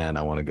Holy Land.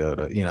 I want to go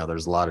to,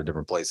 there's a lot of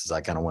different places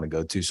I kind of want to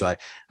go to. So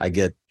I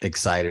get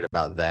excited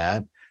about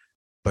that.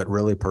 But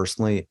really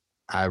personally,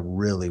 I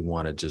really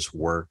want to just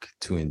work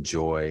to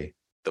enjoy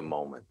the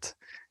moment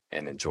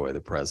and enjoy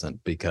the present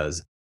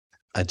because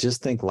I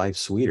just think life's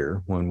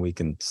sweeter when we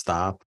can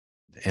stop.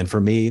 And for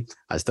me,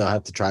 I still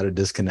have to try to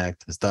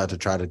disconnect. I still have to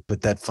try to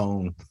put that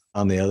phone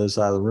on the other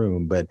side of the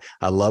room. But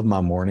I love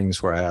my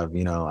mornings where I have,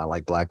 I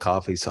like black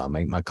coffee. So I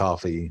make my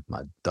coffee.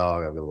 My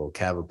dog, I have a little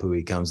Cavapoo.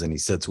 He comes and he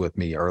sits with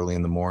me early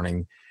in the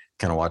morning,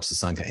 kind of watch the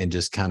sun and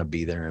just kind of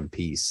be there in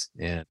peace.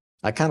 And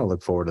I kind of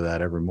look forward to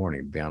that every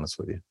morning, to be honest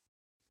with you.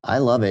 I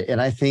love it.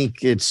 And I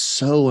think it's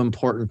so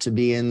important to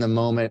be in the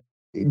moment.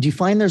 Do you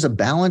find there's a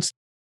balance?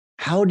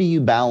 How do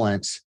you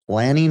balance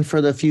planning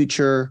for the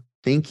future,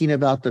 thinking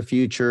about the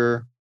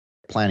future,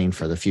 planning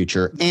for the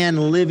future,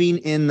 and living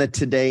in the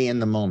today, in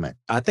the moment?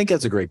 I think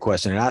that's a great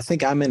question. And I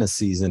think I'm in a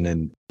season,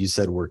 and you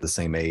said we're the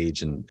same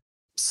age and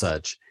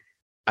such.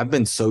 I've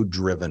been so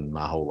driven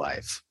my whole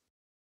life.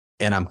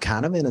 And I'm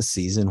kind of in a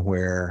season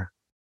where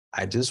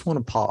I just want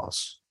to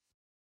pause.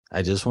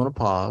 I just want to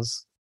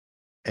pause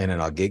and then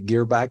I'll get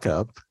gear back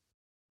up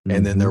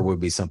and then there will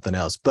be something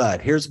else. But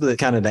here's the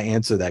kind of to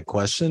answer that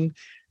question.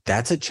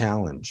 That's a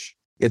challenge.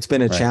 It's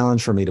been a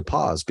challenge for me to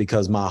pause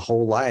because my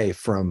whole life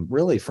from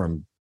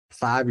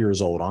 5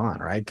 years old on,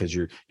 right? Because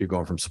you're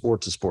going from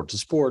sport to sport to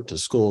sport to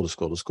school to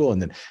school to school.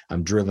 And then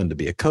I'm driven to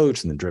be a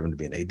coach and then driven to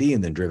be an AD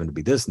and then driven to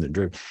be this and then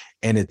driven.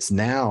 And it's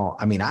now,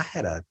 I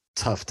had a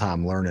tough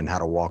time learning how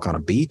to walk on a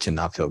beach and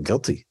not feel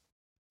guilty,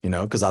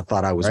 because I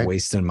thought I was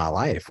wasting my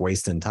life,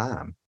 wasting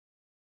time.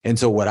 And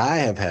so what I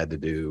have had to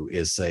do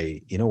is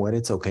say, you know what?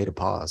 It's okay to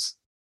pause.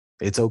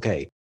 It's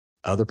okay.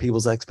 Other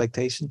people's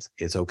expectations,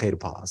 it's okay to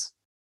pause.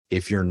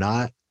 If you're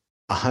not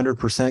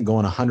 100%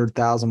 going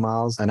 100,000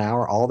 miles an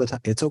hour all the time,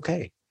 it's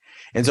okay.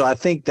 And so I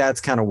think that's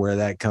kind of where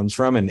that comes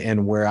from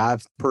and where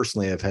I've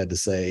personally have had to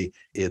say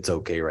it's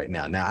okay right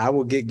now. Now I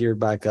will get geared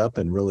back up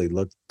and really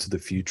look to the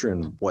future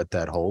and what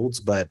that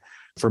holds. But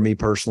for me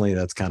personally,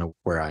 that's kind of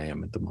where I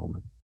am at the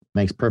moment.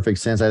 Makes perfect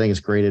sense. I think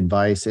it's great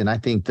advice. And I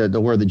think that the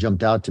word that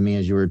jumped out to me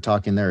as you were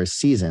talking there is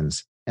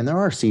seasons. And there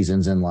are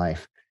seasons in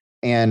life.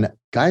 And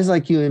guys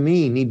like you and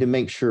me need to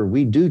make sure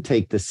we do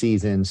take the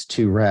seasons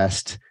to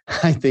rest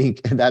I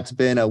think that's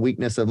been a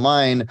weakness of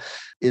mine,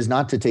 is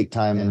not to take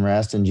time and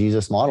rest. And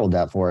Jesus modeled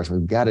that for us.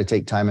 We've got to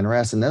take time and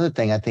rest. Another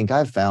thing I think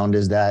I've found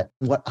is that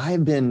what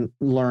I've been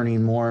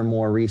learning more and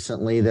more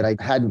recently that I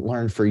hadn't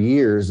learned for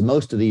years,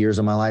 most of the years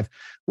of my life,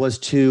 was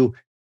to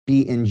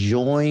be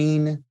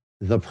enjoying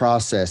the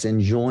process,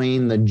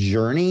 enjoying the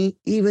journey,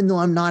 even though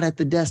I'm not at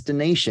the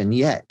destination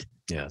yet.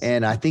 Yes.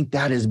 And I think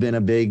that has been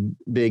a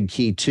big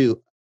key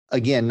too.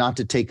 Again, not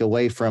to take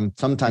away from,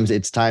 sometimes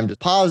it's time to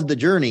pause the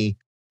journey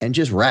and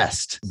just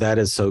rest. That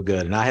is so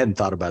good. And I hadn't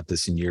thought about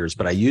this in years,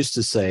 but I used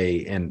to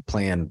say, and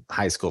playing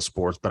high school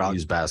sports, but I'll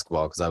use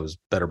basketball because I was a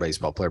better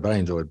baseball player, but I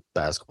enjoyed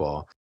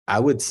basketball. I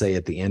would say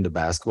at the end of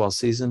basketball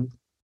season,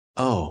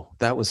 oh,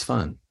 that was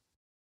fun.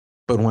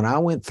 But when I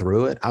went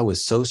through it, I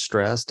was so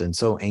stressed and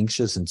so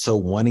anxious and so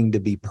wanting to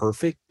be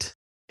perfect.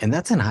 And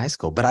that's in high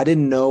school, but I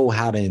didn't know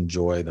how to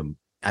enjoy them.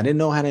 I didn't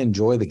know how to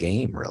enjoy the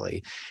game,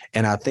 really.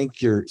 And I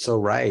think you're so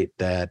right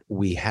that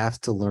we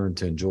have to learn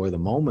to enjoy the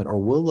moment, or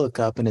we'll look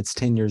up and it's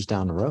 10 years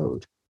down the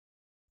road.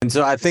 And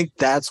so I think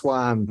that's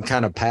why I'm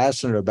kind of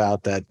passionate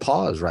about that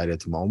pause right at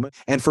the moment.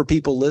 And for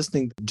people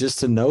listening, just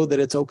to know that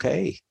it's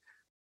okay.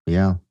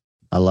 Yeah,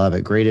 I love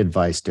it. Great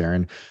advice,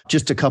 Darin.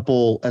 Just a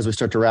couple, as we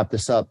start to wrap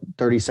this up,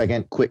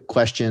 30-second quick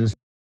questions.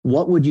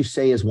 What would you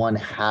say is one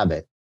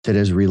habit that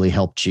has really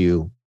helped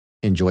you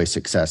enjoy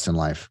success in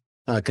life?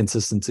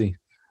 Consistency.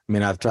 I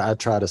mean, I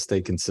try to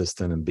stay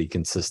consistent and be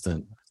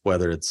consistent,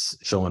 whether it's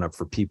showing up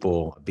for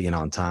people, being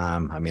on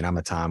time. I mean, I'm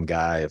a time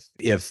guy.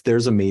 If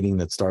there's a meeting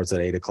that starts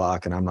at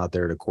 8:00 and I'm not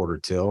there at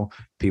 8:45,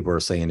 people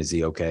are saying, is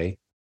he okay?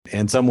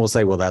 And some will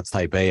say, well, that's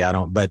type A.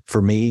 But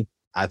for me,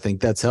 I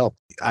think that's helped.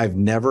 I've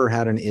never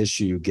had an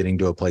issue getting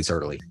to a place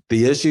early.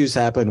 The issues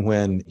happen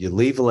when you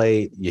leave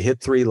late, you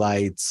hit 3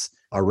 lights,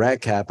 a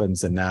wreck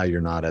happens, and now you're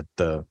not at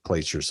the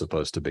place you're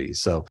supposed to be.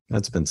 So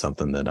that's been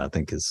something that I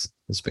think has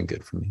been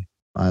good for me.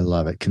 I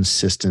love it.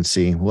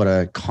 Consistency. What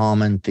a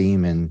common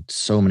theme in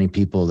so many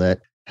people that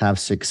have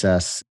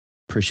success.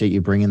 Appreciate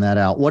you bringing that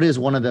out. What is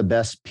one of the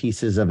best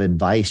pieces of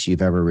advice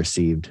you've ever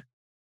received?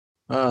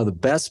 The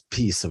best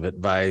piece of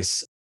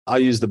advice, I'll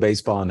use the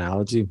baseball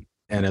analogy.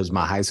 And as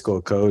my high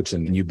school coach,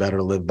 and you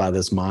better live by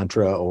this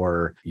mantra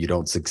or you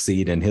don't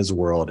succeed in his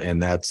world.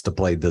 And that's to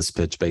play this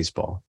pitch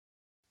baseball.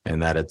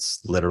 And that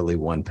it's literally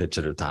one pitch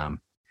at a time.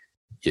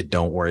 You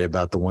don't worry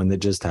about the one that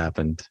just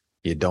happened.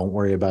 You don't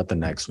worry about the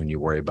next one. You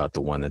worry about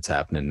the one that's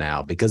happening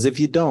now. Because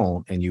if you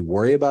don't, and you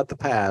worry about the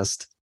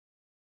past,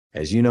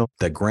 as you know,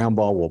 the ground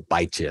ball will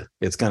bite you.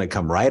 It's going to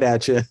come right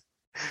at you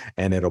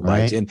and it'll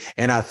bite you.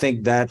 And I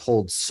think that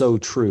holds so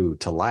true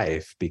to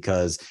life,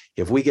 because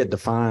if we get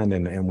defined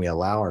and we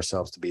allow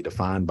ourselves to be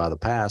defined by the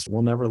past,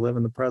 we'll never live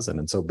in the present.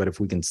 And so, but if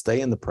we can stay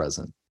in the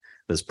present,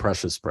 this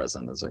precious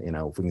present, if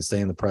we can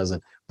stay in the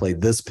present, play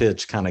this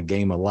pitch kind of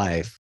game of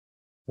life,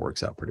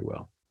 works out pretty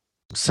well.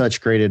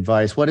 Such great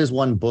advice. What is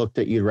one book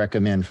that you'd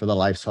recommend for the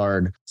Life's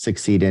Hard,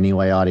 Succeed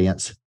Anyway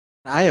audience?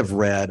 I have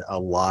read a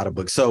lot of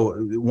books. So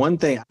one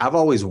thing, I've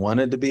always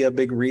wanted to be a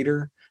big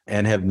reader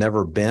and have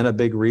never been a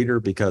big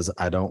reader because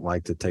I don't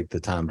like to take the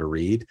time to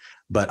read.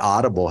 But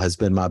Audible has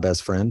been my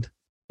best friend.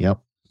 Yep.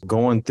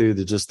 Going through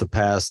just the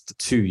past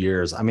 2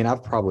 years, I mean,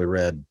 I've probably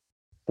read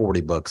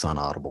 40 books on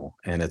Audible,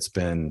 and it's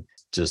been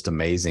just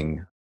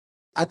amazing.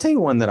 I tell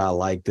you one that I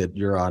like that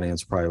your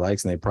audience probably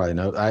likes, and they probably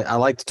know. I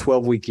like the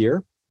 12-Week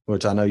Year,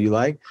 which I know you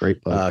like.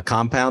 Great book.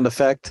 Compound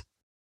Effect,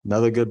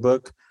 another good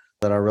book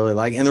that I really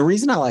like. And the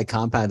reason I like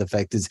Compound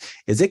Effect is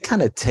it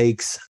kind of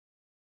takes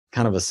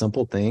kind of a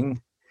simple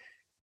thing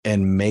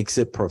and makes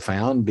it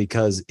profound,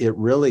 because it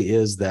really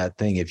is that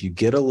thing. If you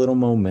get a little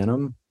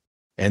momentum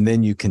and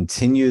then you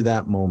continue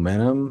that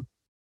momentum,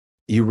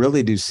 you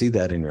really do see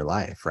that in your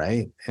life,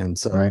 right? And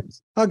so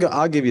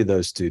I'll give you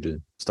those two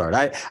to start.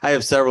 I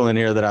have several in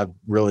here that I've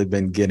really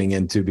been getting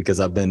into because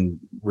I've been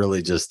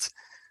really just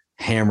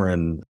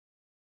hammering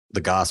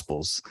the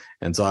Gospels.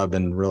 And so I've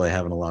been really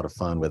having a lot of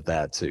fun with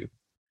that too.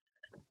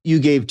 You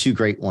gave two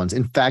great ones.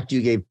 In fact,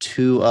 you gave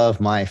two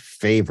of my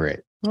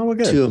favorite. Oh, well,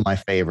 good. Two of my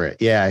favorite.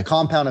 Yeah.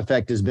 Compound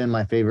Effect has been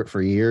my favorite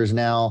for years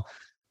now.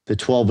 The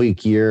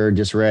 12-Week Year,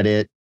 just read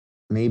it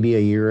maybe a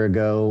year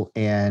ago,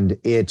 and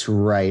it's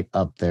right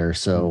up there.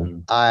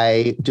 So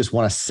I just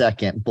want to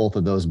second both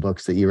of those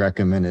books that you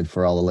recommended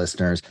for all the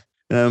listeners.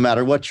 No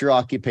matter what your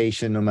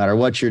occupation, no matter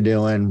what you're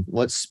doing,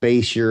 what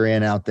space you're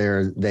in out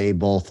there, they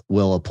both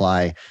will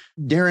apply.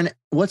 Darin,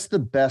 what's the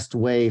best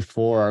way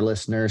for our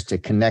listeners to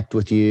connect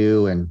with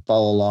you and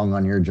follow along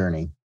on your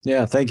journey?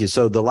 Yeah, thank you.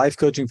 So the Life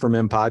Coaching for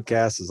Men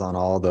podcast is on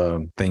all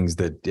the things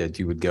that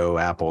you would go,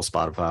 Apple,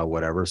 Spotify,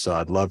 whatever. So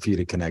I'd love for you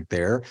to connect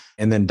there.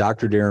 And then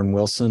Dr. Darin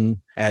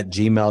Wilson at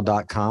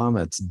gmail.com.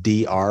 It's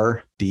DRDARIN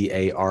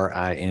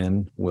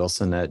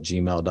Wilson at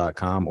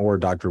gmail.com, or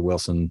Dr.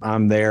 Wilson.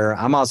 I'm there.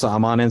 I'm on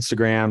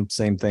Instagram.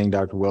 Same thing,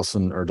 Dr.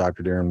 Wilson or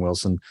Dr. Darin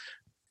Wilson.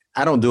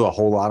 I don't do a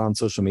whole lot on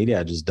social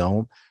media. I just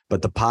don't.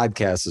 But the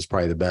podcast is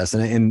probably the best.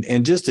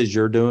 And just as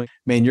you're doing,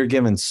 man, you're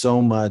giving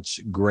so much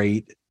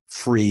great,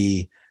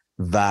 free,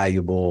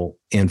 valuable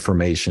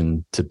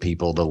information to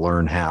people to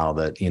learn how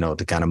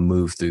to kind of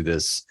move through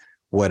this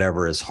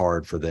whatever is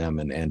hard for them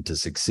and to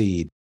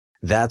succeed.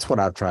 That's what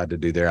I've tried to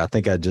do there. I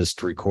think I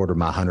just recorded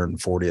my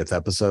 140th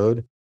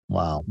episode.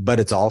 Wow. But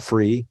it's all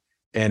free,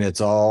 and it's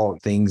all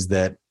things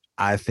that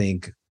I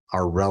think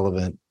are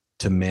relevant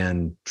to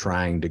men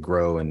trying to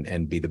grow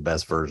and be the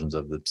best versions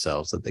of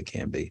themselves that they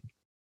can be.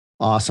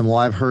 Awesome. Well,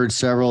 I've heard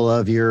several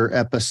of your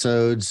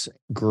episodes.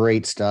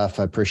 Great stuff.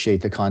 I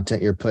appreciate the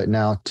content you're putting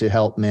out to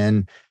help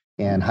men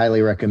and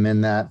highly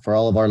recommend that for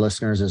all of our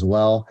listeners as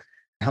well.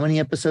 How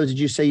many episodes did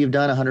you say you've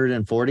done?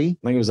 140? I think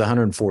it was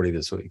 140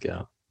 this week.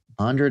 Yeah.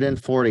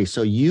 140.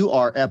 So you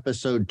are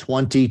episode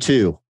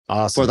 22.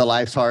 Awesome. For the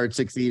Life's Hard,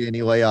 Succeed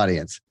Anyway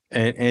audience.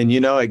 And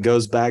it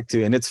goes back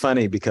to, and it's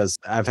funny because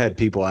I've had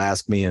people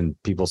ask me, and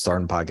people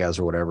starting podcasts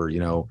or whatever,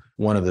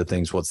 one of the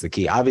things, what's the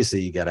key?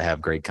 Obviously, you got to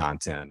have great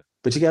content,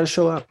 but you got to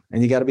show up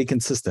and you got to be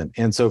consistent.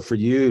 And so for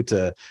you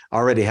to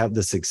already have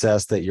the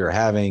success that you're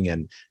having,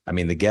 and I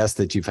mean, the guests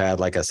that you've had,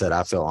 like I said,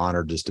 I feel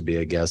honored just to be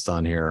a guest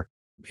on here,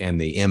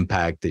 and the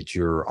impact that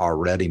you're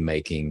already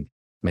making.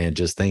 Man,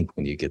 just think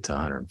when you get to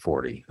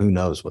 140, who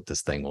knows what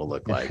this thing will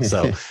look like.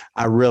 So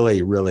I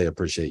really, really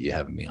appreciate you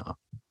having me on.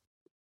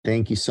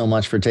 Thank you so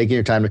much for taking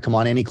your time to come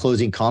on. Any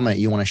closing comment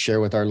you want to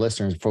share with our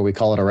listeners before we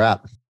call it a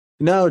wrap?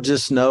 No,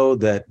 just know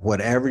that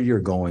whatever you're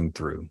going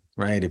through,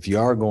 right? If you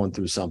are going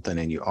through something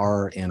and you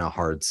are in a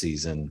hard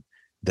season,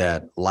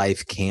 that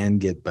life can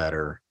get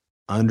better.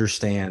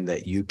 Understand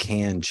that you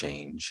can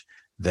change,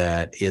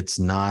 that it's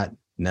not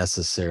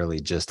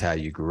necessarily just how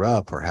you grew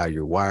up or how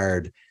you're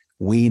wired.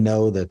 We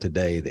know that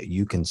today that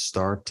you can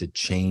start to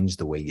change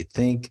the way you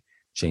think,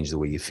 change the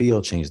way you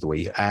feel, change the way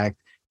you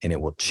act, and it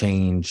will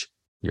change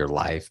your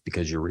life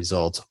because your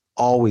results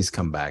always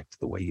come back to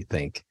the way you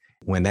think.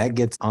 When that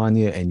gets on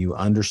you and you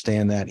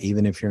understand that,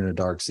 even if you're in a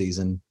dark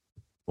season,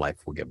 life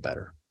will get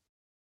better.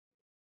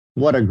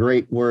 What a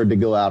great word to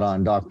go out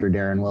on, Dr.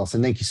 Darin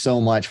Wilson. Thank you so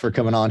much for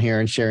coming on here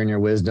and sharing your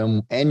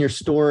wisdom and your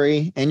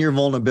story and your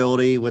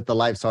vulnerability with the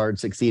Life's Hard,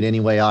 Succeed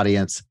Anyway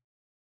audience.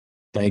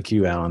 Thank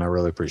you, Alan. I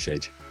really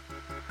appreciate you.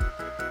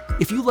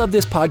 If you love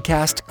this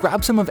podcast,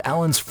 grab some of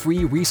Alan's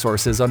free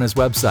resources on his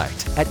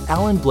website at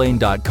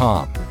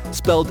alanblain.com,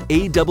 spelled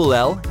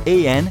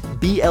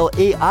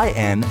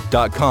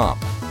ALLANBLAIN.com.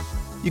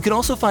 You can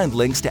also find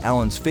links to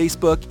Alan's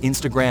Facebook,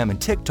 Instagram,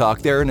 and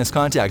TikTok there in his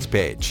contacts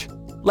page.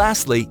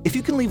 Lastly, if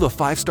you can leave a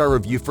 5-star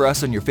review for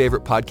us on your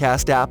favorite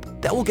podcast app,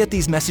 that will get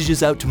these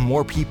messages out to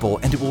more people,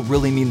 and it will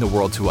really mean the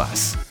world to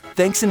us.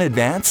 Thanks in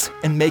advance,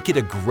 and make it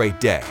a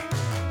great day.